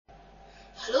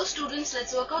Hello students,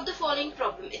 let's work out the following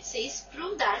problem. It says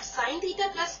prove that sin theta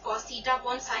plus cos theta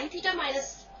upon sin theta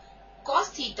minus cos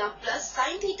theta plus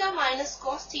sin theta minus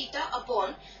cos theta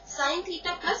upon sin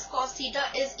theta plus cos theta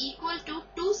is equal to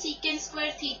 2 secant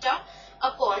square theta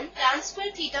upon tan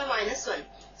square theta minus 1.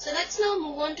 So let's now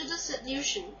move on to the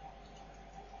solution.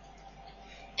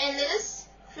 And let us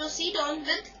proceed on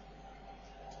with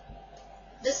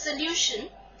the solution.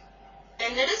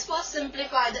 And let us first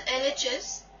simplify the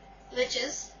LHS, which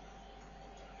is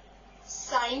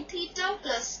sin theta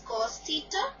plus cos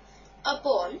theta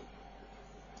upon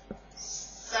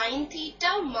sin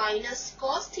theta minus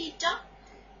cos theta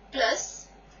plus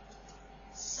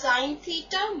sin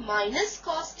theta minus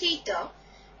cos theta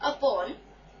upon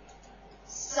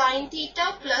sin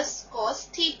theta plus cos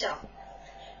theta.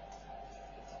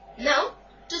 Now,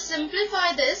 to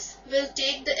simplify this, we'll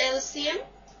take the LCM.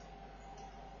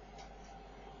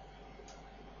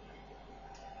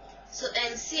 So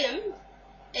LCM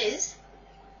is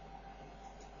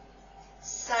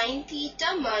sin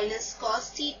theta minus cos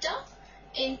theta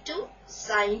into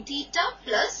sin theta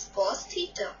plus cos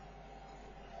theta.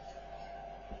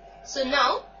 So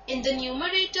now in the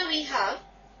numerator we have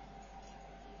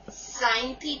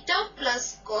sin theta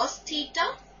plus cos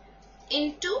theta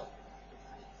into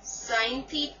sin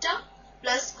theta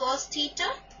plus cos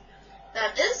theta.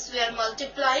 That is, we are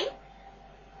multiplying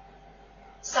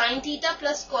sin theta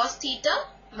plus cos theta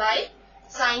by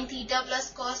sin theta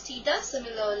plus cos theta.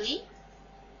 Similarly,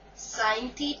 sin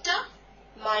theta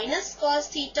minus cos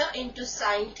theta into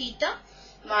sin theta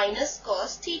minus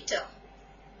cos theta.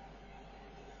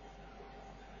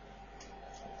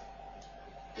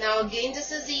 Now again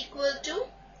this is equal to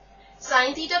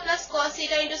sin theta plus cos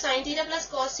theta into sin theta plus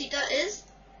cos theta is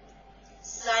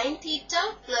sin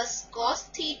theta plus cos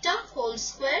theta whole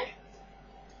square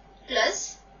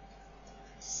plus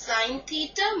sin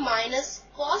theta minus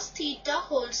cos theta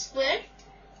whole square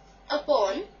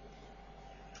upon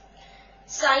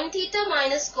sin theta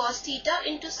minus cos theta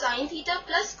into sin theta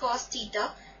plus cos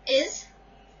theta is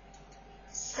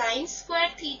sin square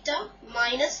theta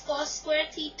minus cos square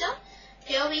theta.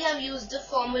 Here we have used the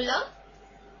formula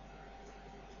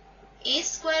a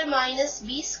square minus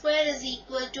b square is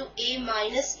equal to a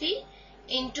minus b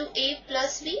into a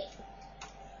plus b.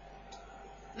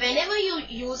 Whenever you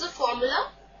use a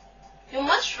formula, you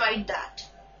must write that.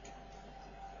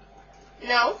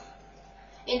 Now,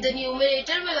 in the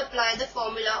numerator, we'll apply the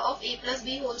formula of a plus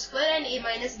b whole square and a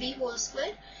minus b whole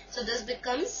square. So this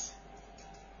becomes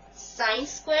sin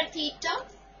square theta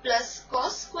plus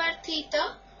cos square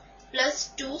theta plus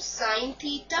 2 sin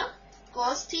theta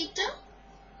cos theta.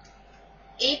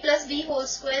 A plus b whole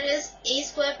square is a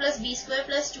square plus b square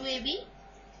plus 2ab.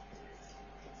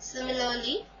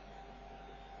 Similarly,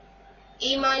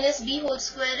 a minus b whole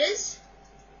square is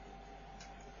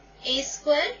a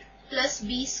square plus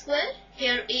b square.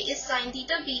 Here a is sin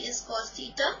theta, b is cos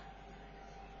theta,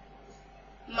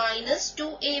 minus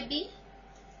 2ab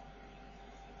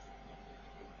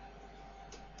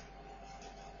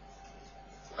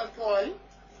upon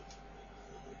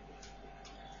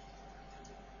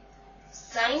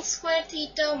sin square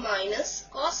theta minus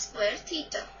cos square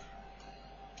theta.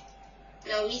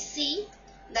 Now we see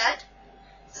that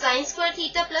sin square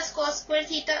theta plus cos square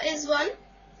theta is 1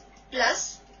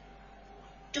 plus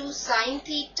 2 sin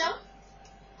theta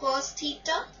cos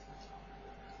theta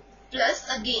plus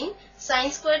again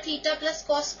sin square theta plus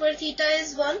cos square theta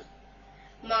is 1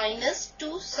 minus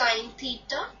 2 sin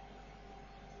theta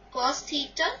cos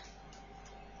theta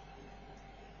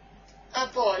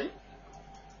upon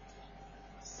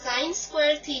sin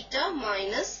square theta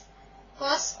minus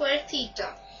cos square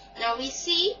theta. Now we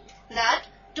see that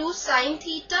 2 sin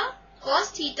theta cos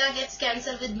theta gets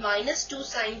cancelled with minus 2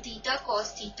 sin theta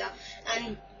cos theta,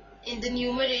 and in the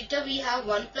numerator we have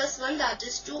 1 plus 1, that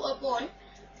is 2 upon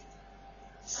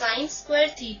sin square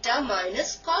theta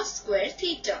minus cos square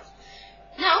theta.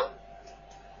 Now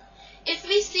if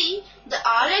we see the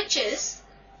RHS,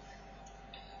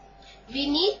 we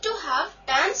need to have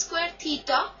tan square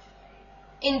theta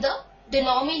in the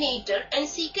denominator and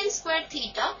secant square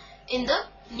theta in the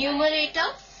numerator.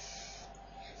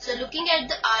 So looking at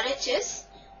the RHS,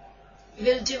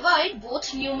 we'll divide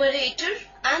both numerator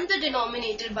and the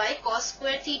denominator by cos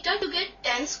square theta to get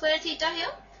tan square theta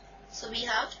here. So we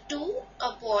have 2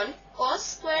 upon cos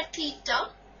square theta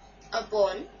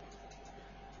upon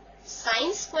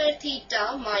sin square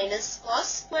theta minus cos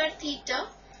square theta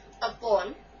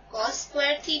upon cos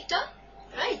square theta,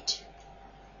 right?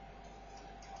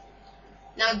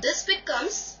 Now this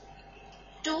becomes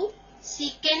 2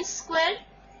 secant square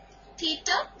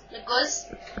theta, because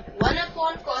 1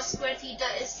 upon cos square theta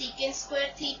is secant square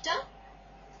theta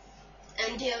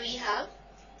And here we have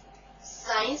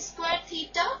sin square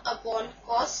theta upon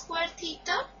cos square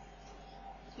theta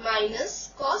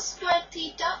minus cos square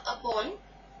theta upon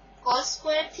cos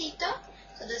square theta.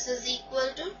 So this is equal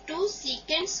to 2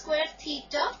 secant square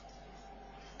theta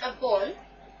upon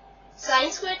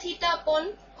sin square theta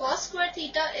upon cos square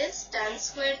theta is tan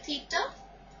square theta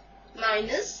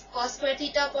minus cos square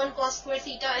theta upon cos square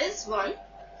theta is 1.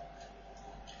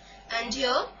 And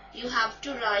here you have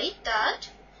to write that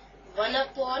 1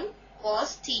 upon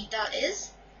cos theta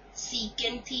is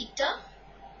secant theta.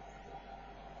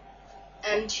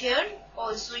 And here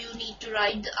also you need to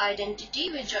write the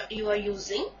identity which you are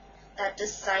using, that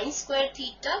is sin square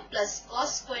theta plus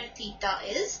cos square theta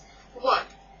is 1.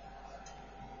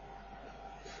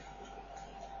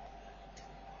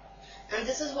 And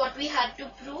this is what we had to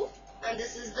prove, and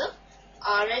this is the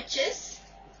RHS,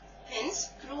 hence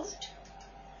proved.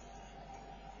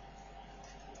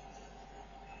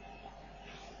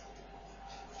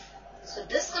 So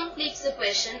this completes the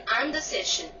question and the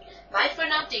session. Bye for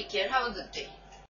now. Take care. Have a good day.